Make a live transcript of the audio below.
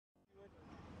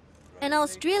An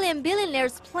Australian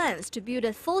billionaire's plans to build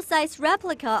a full-size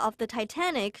replica of the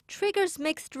Titanic triggers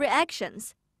mixed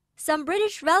reactions. Some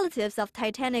British relatives of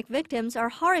Titanic victims are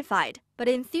horrified, but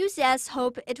enthusiasts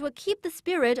hope it will keep the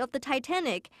spirit of the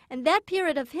Titanic and that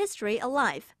period of history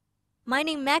alive.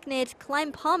 Mining magnate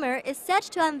Clyde Palmer is set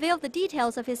to unveil the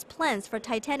details of his plans for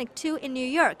Titanic 2 in New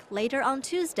York later on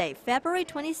Tuesday, February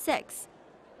 26.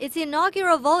 Its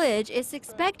inaugural voyage is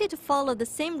expected to follow the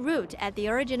same route as the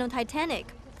original Titanic,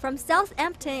 from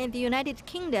Southampton in the United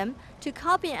Kingdom to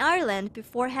Cobb in Ireland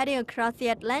before heading across the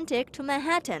Atlantic to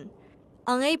Manhattan.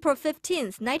 On April 15,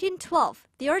 1912,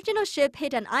 the original ship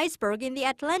hit an iceberg in the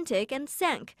Atlantic and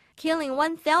sank, killing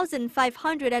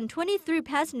 1,523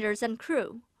 passengers and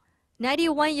crew.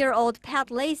 91-year-old Pat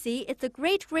Lacey is the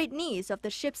great-great-niece of the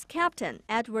ship's captain,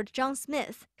 Edward John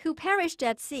Smith, who perished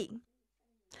at sea.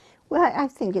 Well, I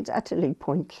think it's utterly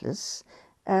pointless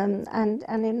and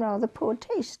in rather poor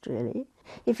taste, really.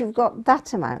 If you've got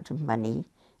that amount of money,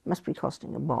 it must be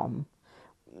costing a bomb.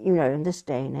 You know, in this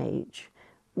day and age,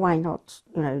 why not,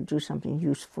 do something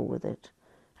useful with it?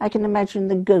 I can imagine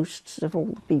the ghosts of all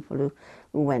the people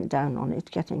who went down on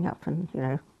it getting up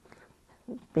and,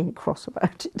 being cross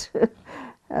about it.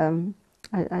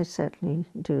 I certainly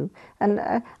do. And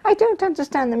I don't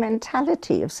understand the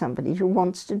mentality of somebody who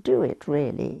wants to do it,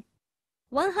 really.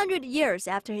 100 years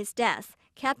after his death,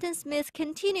 Captain Smith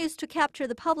continues to capture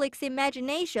the public's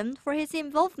imagination for his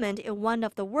involvement in one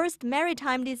of the worst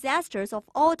maritime disasters of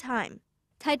all time.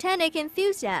 Titanic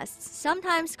enthusiasts,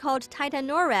 sometimes called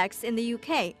Titanorex in the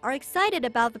UK, are excited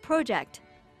about the project.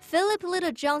 Philip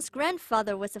Littlejohn's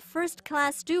grandfather was a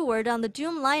first-class steward on the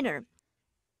doomed liner.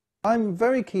 I'm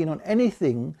very keen on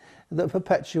anything that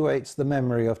perpetuates the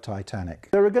memory of Titanic.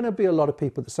 There are going to be a lot of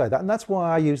people that say that, and that's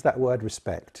why I use that word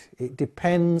respect. It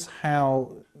depends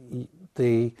how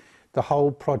the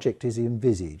whole project is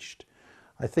envisaged.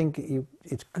 I think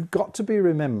it's got to be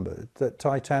remembered that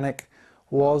Titanic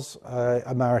was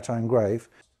a maritime grave.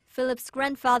 Philip's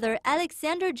grandfather,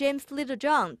 Alexander James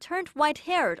Littlejohn, turned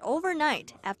white-haired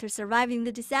overnight after surviving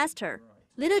the disaster.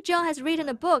 Littlejohn has written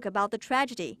a book about the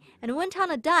tragedy and went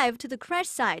on a dive to the crash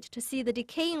site to see the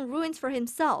decaying ruins for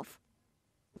himself.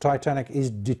 Titanic is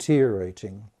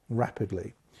deteriorating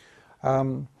rapidly.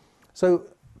 So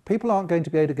people aren't going to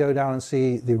be able to go down and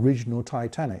see the original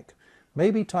Titanic.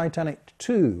 Maybe Titanic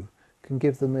 2 can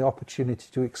give them the opportunity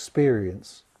to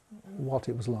experience what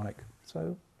it was like.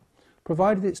 So,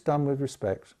 provided it's done with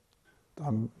respect,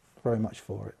 I'm very much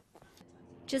for it.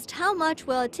 Just how much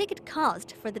will a ticket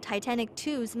cost for the Titanic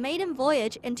 2's maiden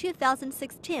voyage in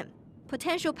 2016?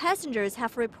 Potential passengers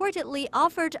have reportedly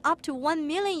offered up to $1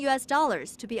 million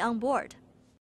to be on board.